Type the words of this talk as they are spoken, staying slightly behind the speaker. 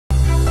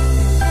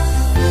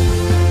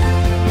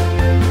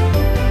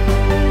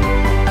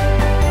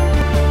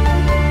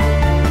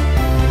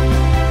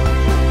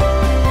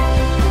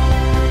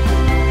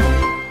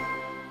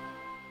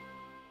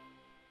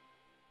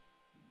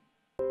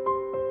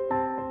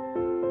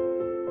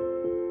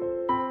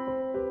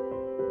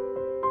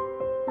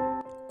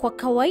Kwa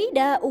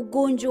kawaida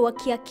ugonjwa wa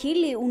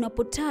kiakili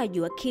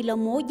unapotajwa, kila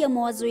mmoja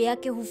mawazo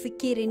yake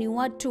hufikiri ni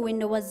watu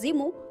wenda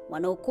wazimu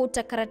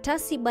wanaokota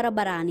karatasi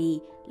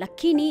barabarani,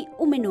 lakini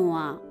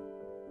umenoa.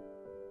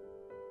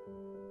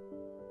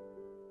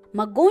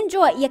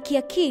 Magonjwa ya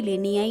kiakili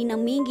ni aina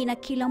mingi na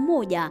kila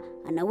mmoja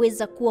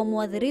anaweza kuwa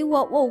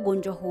mwathiriwa wa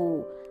ugonjwa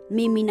huu.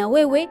 Mimi na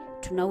wewe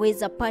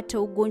tunaweza pata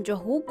ugonjwa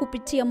huu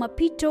kupitia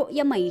mapito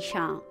ya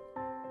maisha.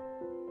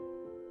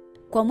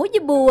 Kwa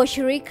mujibu wa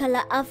shirika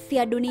la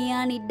afya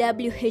duniani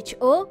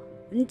WHO,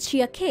 nchi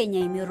ya Kenya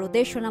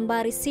imeorodheshwa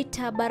nambari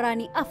 6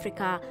 barani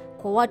Afrika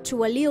kwa watu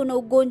walio na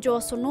ugonjwa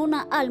wa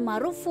sonona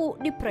almaarufu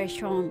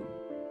depression.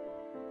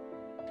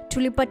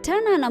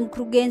 Tulipatana na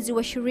mkurugenzi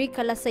wa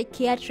shirika la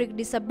Psychiatric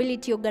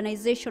Disability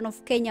Organization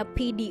of Kenya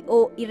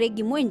PDO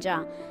Iregi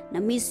Mwenja na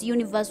Miss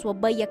Universe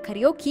Wabaya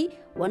Karaoke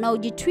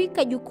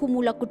wanaojitwika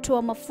jukumu la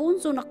kutoa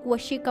mafunzo na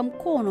kuwashika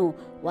mkono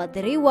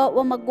waathiriwa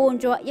wa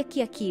magonjwa ya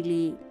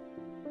kiakili.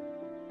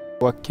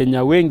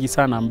 Wakenya wengi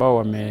sana ambao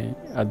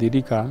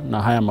wameathirika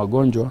na haya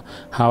magonjwa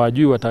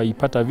hawajui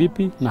wataipata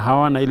vipi na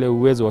hawana ile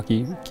uwezo wa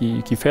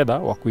kifedha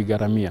wa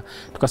kuigharamia.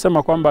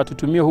 Tukasema kwamba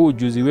tutumie huu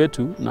ujuzi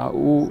wetu na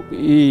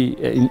hii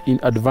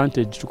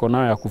advantage tuko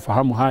nayo ya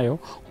kufahamu hayo,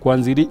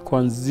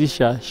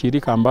 kuanzisha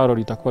shirika ambalo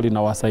litakuwa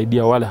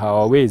linawasaidia wale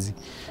hawawezi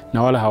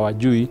na wale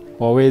hawajui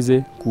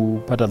waweze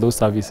kupata those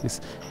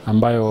services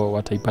ambayo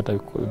wataipata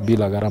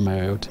bila gharama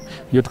yoyote.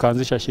 Hiyo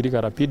tukaanzisha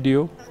shirika la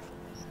PDO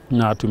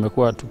na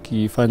tumekuwa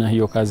tukifanya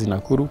hiyo kazi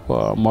Nakuru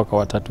kwa mwaka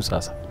wa 3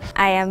 sasa.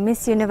 I am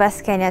Miss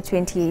Universe Kenya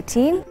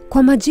 2018.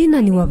 Kwa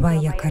majina ni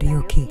Wabaya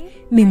Karaoke.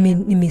 Mimi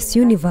ni Miss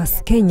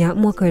Universe Kenya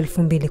mwaka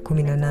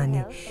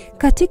 2018.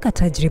 Katika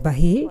tajriba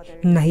hii,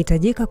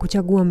 ninahitajika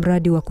kuchagua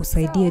mradi wa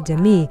kusaidia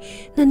jamii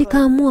na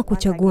nikaamua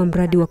kuchagua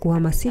mradi wa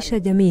kuhamasisha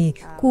jamii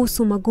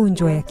kuhusu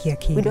magonjwa ya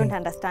kiakili. We don't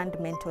understand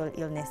mental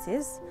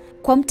illnesses.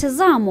 Kwa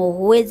mtazamo,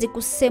 huwezi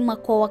kusema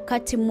kwa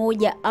wakati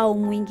mmoja au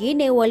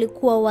mwingine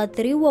walikuwa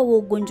waathiriwa wa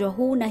ugonjwa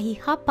huu, na hii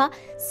hapa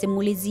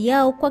simulizi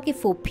yao kwa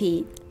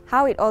kifupi.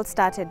 How it all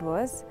started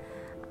was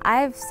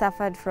I've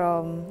suffered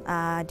from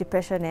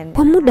depression and...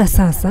 Kwa muda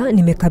sasa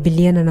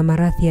nimekabiliana na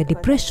maradhi ya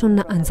depression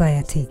na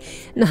anxiety,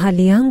 na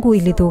hali yangu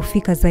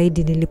ilidhoofika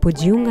zaidi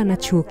nilipojiunga na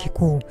chuo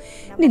kikuu.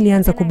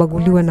 Nilianza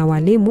kubaguliwa na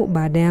walimu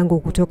baada yangu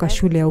kutoka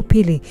shule ya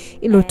upili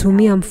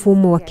iliyotumia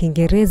mfumo wa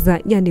Kiingereza,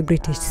 yani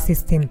British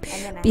system.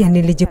 Pia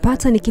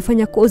nilijipata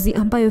nikifanya kozi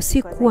ambayo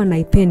sikuwa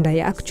naipenda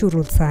ya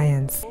actual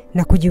science.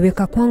 Na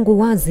kujiweka kwangu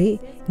wazi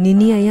ni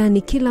nia,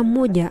 yani kila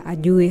mmoja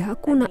ajue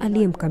hakuna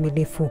aliye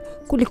mkamilifu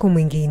kuliko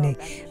mwingine.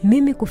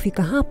 Mimi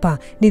kufika hapa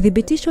ni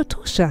thibitisho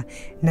tosha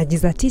na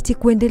jizatiti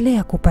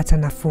kuendelea kupata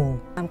nafuu.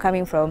 I'm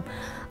coming from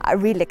a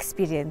real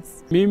experience.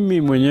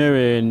 Mimi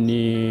mwenyewe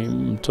ni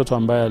mtoto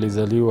ambaye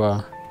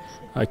alizaliwa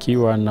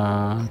akiwa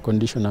na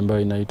condition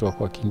ambayo inaitwa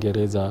kwa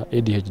Kiingereza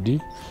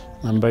ADHD,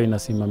 ambayo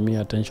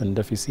inasimamia attention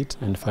deficit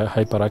and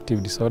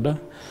hyperactive disorder.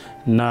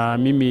 Na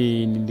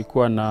mimi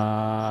nilikuwa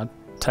na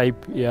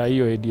type ya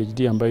hiyo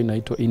ADHD ambayo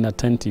inaitwa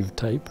inattentive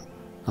type,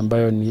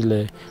 ambayo ni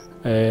ile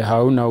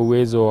hauna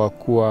uwezo wa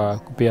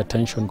kupay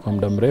attention kwa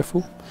muda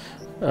mrefu.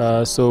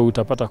 So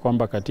utapata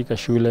kwamba katika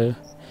shule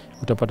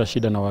utapata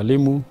shida na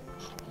walimu,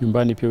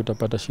 nyumbani pia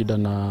utapata shida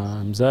na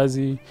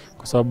mzazi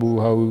kwa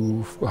sababu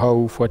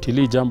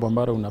haufuatilii jambo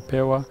ambalo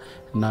unapewa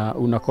na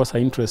unakosa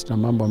interest na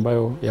mambo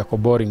ambayo yako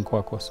boring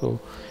kwako. So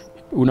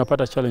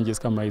unapata challenges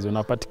kama hizo,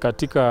 na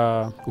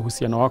katika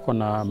uhusiano wako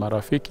na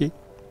marafiki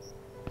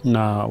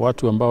na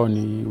watu ambao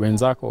ni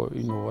wenzako,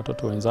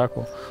 watoto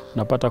wenzako,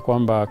 unapata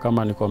kwamba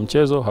kama ni kwa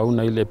mchezo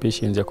hauna ile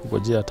patience ya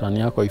kungojea tani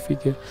yako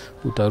ifike,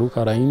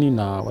 utaruka laini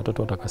na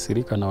watoto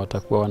watakasirika na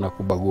watakuwa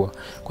wanakubagua.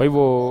 Kwa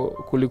hivyo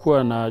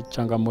kulikuwa na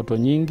changamoto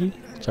nyingi,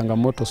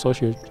 changamoto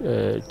social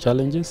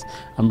challenges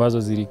ambazo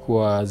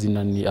zilikuwa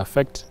zinani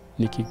affect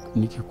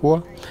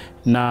nikikuwa,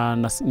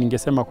 na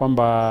ningesema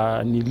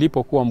kwamba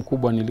nilipokuwa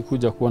mkubwa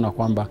nilikuja kuona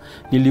kwamba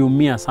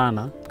niliumia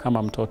sana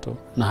kama mtoto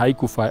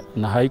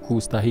na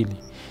haikustahili.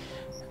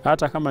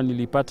 Hata kama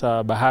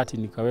nilipata bahati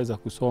nikaweza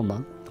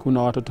kusoma,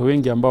 kuna watoto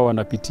wengi ambao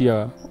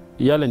wanapitia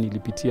yale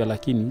nilipitia,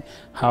 lakini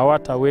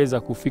hawataweza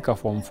kufika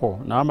form 4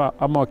 na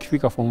ama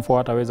wakifika form 4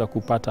 hataweza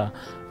kupata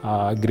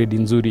grade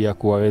nzuri ya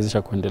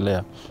kuwawezesha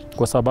kuendelea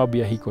kwa sababu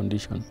ya hii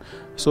condition.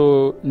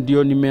 So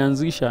ndio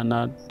nimeanzisha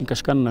na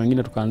nikashikana na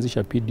wengine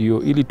tukaanzisha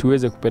PDO ili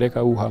tuweze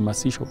kupeleka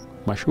uhamasisho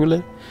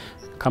mashule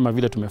kama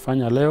vile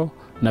tumefanya leo,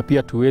 na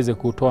pia tuweze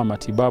kutoa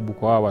matibabu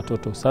kwa hawa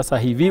watoto sasa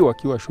hivi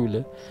wakiwa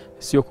shule,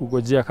 sio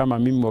kugojea kama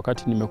mimi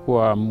wakati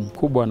nimekuwa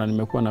mkubwa na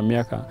nimekuwa na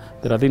miaka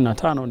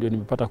 35 ndio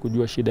nimepata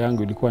kujua shida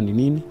yangu ilikuwa ni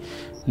nini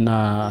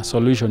na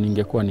solution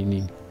ingekuwa ni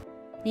nini.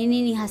 Ni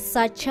nini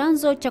hasa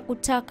chanzo cha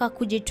kutaka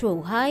kujitoa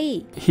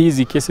uhai?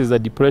 Hizi cases za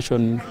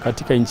depression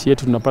katika nchi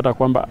yetu tunapata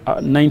kwamba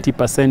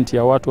 90%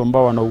 ya watu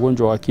ambao wana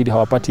ugonjwa wa akili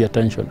hawapati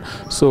attention.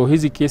 So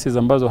hizi cases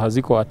ambazo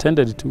haziko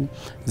attended to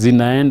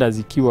zinaenda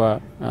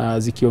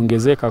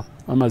zikiongezeka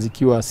ama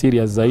zikiwa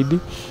serious zaidi,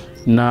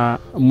 na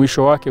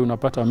mwisho wake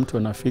unapata mtu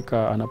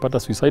anapata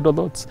suicidal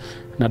thoughts,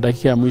 na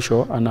dakika ya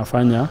mwisho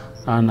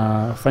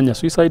anafanya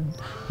suicide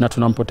na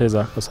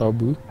tunampoteza kwa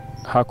sababu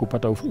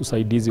hakupata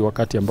usaidizi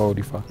wakati ambao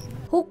ulifaa.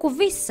 Huku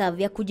visa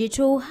vya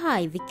kujitoa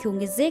uhai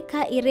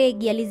vikiongezeka,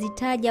 Iregi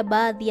alizitaja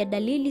baadhi ya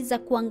dalili za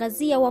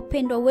kuangazia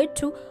wapendwa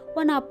wetu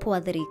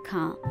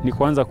wanapoathirika. Ni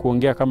kuanza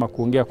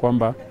kuongea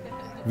kwamba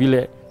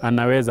vile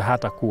anaweza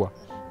hata kuwa,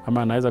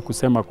 ama anaweza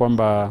kusema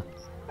kwamba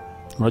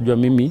unajua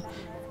mimi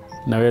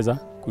naweza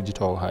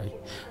kujitoa uhai.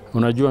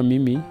 Unajua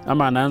mimi,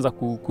 ama anaanza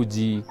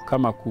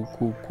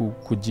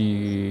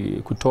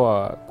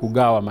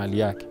kugawa mali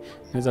yake.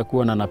 Naweza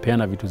kuwa na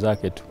napeana vitu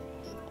zake tu.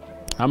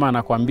 Ama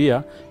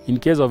anakuambia in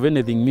case of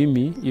anything,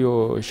 mimi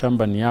hiyo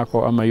shamba ni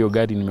yako, ama hiyo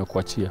gari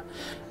nimekuachia.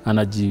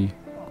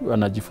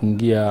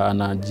 Anajifungia,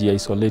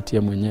 anaji-isolate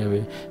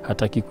mwenyewe,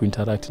 hataki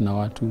kuinteract na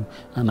watu,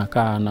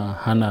 anakaa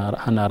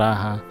hana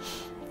raha,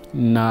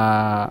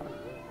 na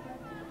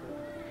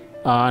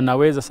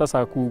anaweza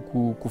sasa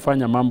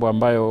kufanya mambo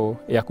ambayo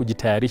ya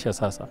kujitayarisha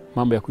sasa.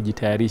 Mambo ya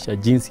kujitayarisha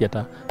jinsi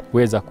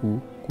ataweza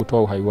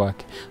kutoa uhai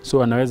wake.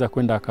 So anaweza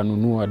kwenda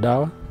akanunua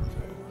dawa.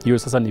 Hiyo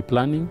sasa ni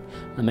planning.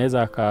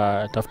 Anaweza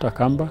akatafuta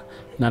kamba,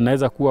 na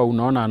anaweza kuwa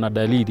unaona ana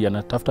dalili,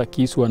 anatafuta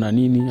kisu na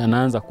nini,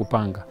 anaanza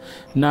kupanga.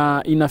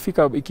 Na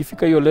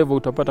ikifika hiyo level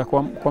utapata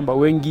kwamba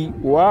wengi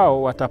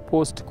wao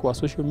watapost kwa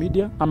social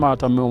media, ama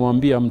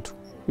watamwambia mtu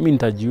mimi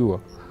nitajiua,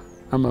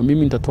 ama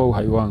mimi nitatoa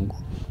uhai wangu.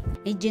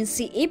 Ni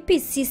jinsi ipi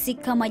sisi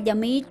kama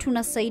jamii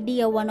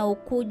tunasaidia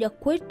wanaokuja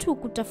kwetu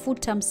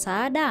kutafuta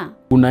msaada?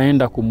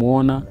 Unaenda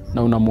kumuona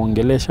na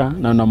unamuongelesha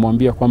na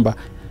unamwambia kwamba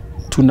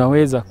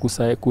tunaweza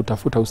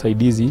kutafuta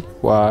usaidizi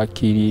wa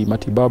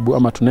kimatibabu,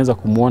 ama tunaweza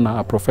kumuona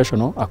a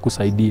professional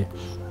akusaidie.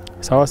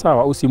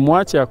 Sawa,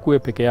 usimwache akue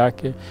peke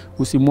yake,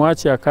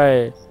 usimwache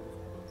akae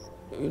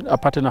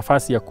apate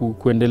nafasi ya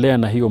kuendelea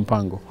na hiyo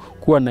mpango.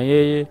 Kuwa na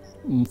yeye,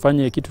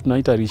 mfanye kitu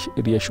tunaita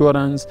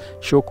reassurance,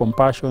 show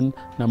compassion,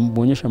 na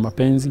muonyesha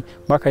mapenzi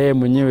mpaka yeye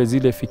mwenyewe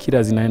zile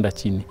fikira zinaenda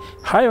chini.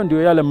 Hayo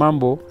ndio yale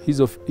mambo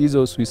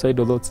hizo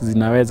suicidal thoughts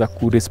zinaweza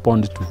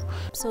kurespond to.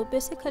 So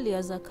basically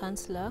as a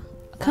counselor,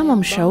 kama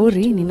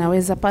mshauri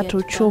ninaweza pata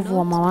uchovu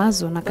wa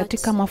mawazo, na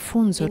katika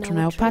mafunzo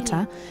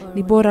tunayopata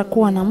ni bora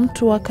kuwa na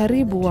mtu wa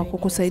karibu wa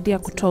kukusaidia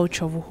kutoa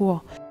uchovu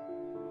huo.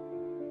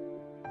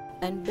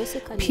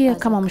 Pia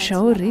kama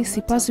mshauri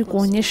sipaswi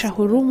kuonyesha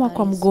huruma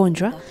kwa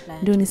mgonjwa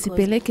ndio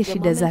nisipeleke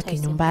shida zake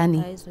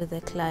nyumbani.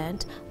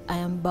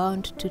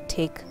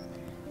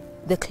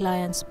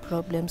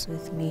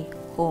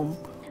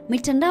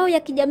 Mitandao ya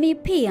kijamii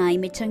pia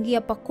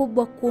imechangia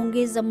pakubwa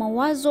kuongeza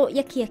mawazo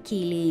ya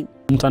kiakili.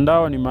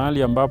 Mtandao ni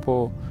mahali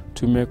ambapo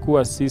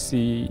tumekuwa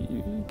sisi,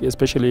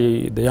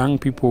 especially the young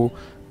people,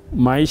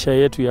 maisha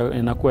yetu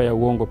yanakuwa ya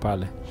uongo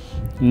pale.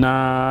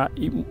 Na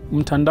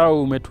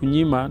mtandao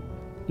umetunyima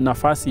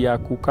nafasi ya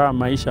kukaa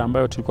maisha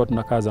ambayo tulikuwa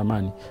tunakaa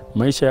zamani.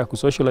 Maisha ya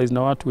kusocialize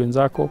na watu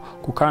wenzako,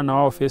 kukaa na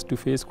wao face to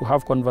face,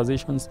 have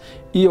conversations.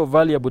 Hiyo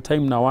valuable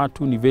time na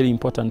watu ni very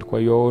important kwa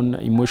your own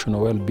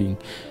emotional well-being.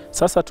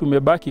 Sasa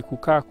tumebaki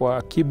kukaa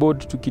kwa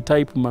keyboard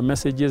tukitype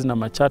messages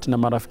na chat na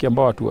marafiki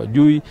ambao watu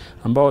wajui,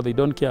 ambao they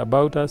don't care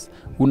about us.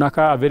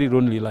 Unakaa a very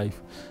lonely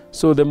life.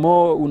 So the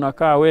more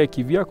unakaa wewe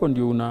kivyako,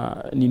 ndio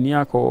nini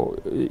yako,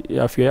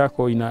 afya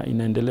yako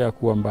inaendelea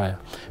kuwa mbaya.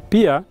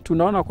 Pia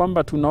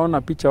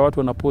tunaona picha, watu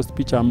wanapost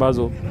picha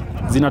ambazo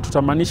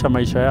zinatutamanisha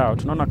maisha yao.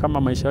 Tunaona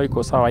kama maisha yao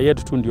iko sawa,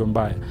 yetu tu ndio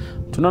mbaya.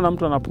 Tunaona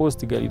mtu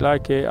anapost gari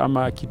lake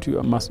ama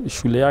kitu,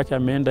 shule yake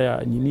ameenda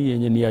ya nini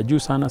yenye ni ya juu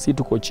sana, si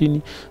tuko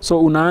chini. So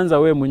unaanza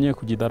wewe mwenyewe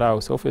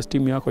kujidharau, self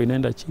esteem yako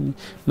inaenda chini,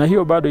 na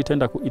hiyo bado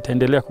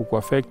itaendelea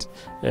kukuaffect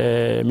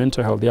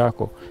mental health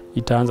yako,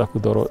 itaanza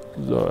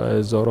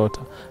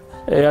kuzorota.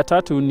 Ya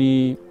tatu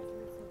ni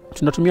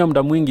tunatumia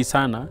muda mwingi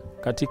sana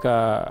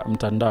katika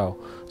mtandao.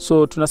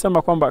 So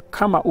tunasema kwamba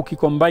kama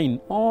ukicombine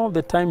all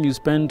the time you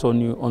spend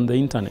on the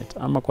internet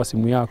ama kwa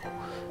simu yako,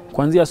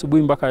 kuanzia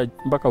asubuhi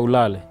mpaka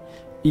ulale,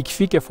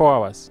 ikifike 4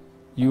 hours,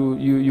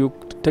 you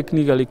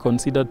technically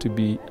considered to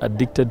be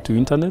addicted to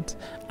internet,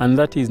 and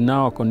that is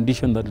now a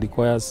condition that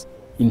requires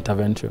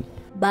intervention.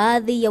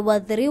 Baadhi ya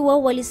waathiriwa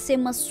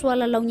walisema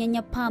swala la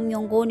unyanyapaa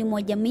miongoni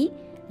mwa jamii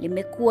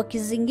limekuwa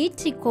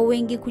kizingiti kwa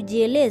wengi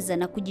kujieleza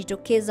na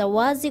kujitokeza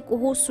wazi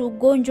kuhusu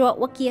ugonjwa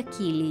wa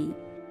kiakili.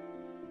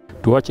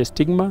 Tuache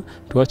stigma,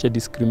 tuache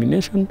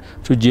discrimination,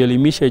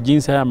 tujielimishe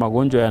jinsi haya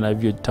magonjwa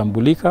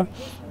yanavyotambulika,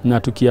 na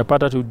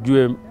tukiyapata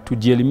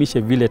tujielimishe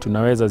vile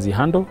tunaweza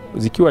zihandle.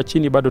 Zikiwa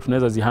chini bado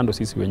tunaweza zihandle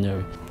sisi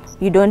wenyewe.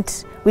 We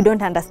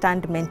don't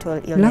understand mental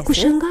illnesses. La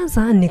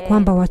kushangaza ni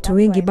kwamba watu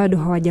wengi bado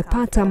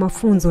hawajapata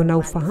mafunzo na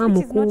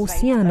ufahamu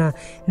kuhusiana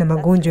na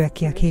magonjwa ya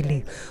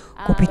kiakili.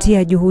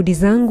 Kupitia juhudi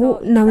zangu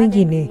na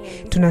wengine,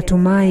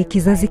 tunatumai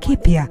kizazi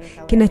kipya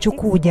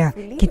kinachokuja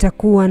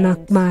kitakuwa na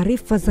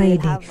maarifa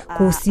zaidi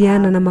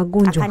kuhusiana na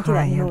magonjwa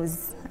haya.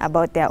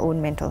 About their own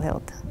mental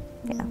health.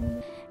 Yeah.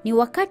 Ni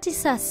wakati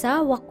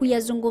sasa wa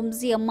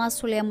kuyazungumzia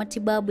masuala ya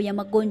matibabu ya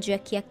magonjwa ya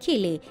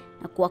kiakili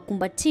na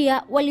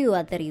kuwakumbatia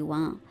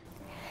walioathiriwa.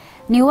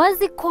 Ni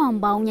wazi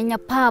kwamba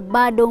unyanyapaa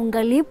bado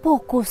ungalipo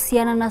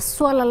kuhusiana na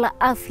swala la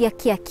afya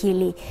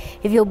kiakili.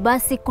 Hivyo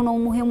basi kuna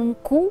umuhimu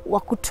mkuu wa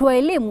kutoa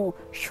elimu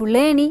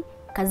shuleni,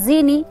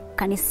 kazini,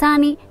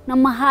 kanisani na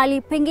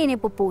mahali pengine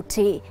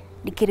popote.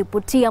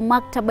 Nikiripotia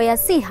maktaba ya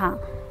Siha,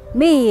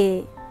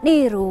 mie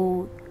ni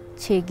Ruth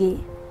Chege.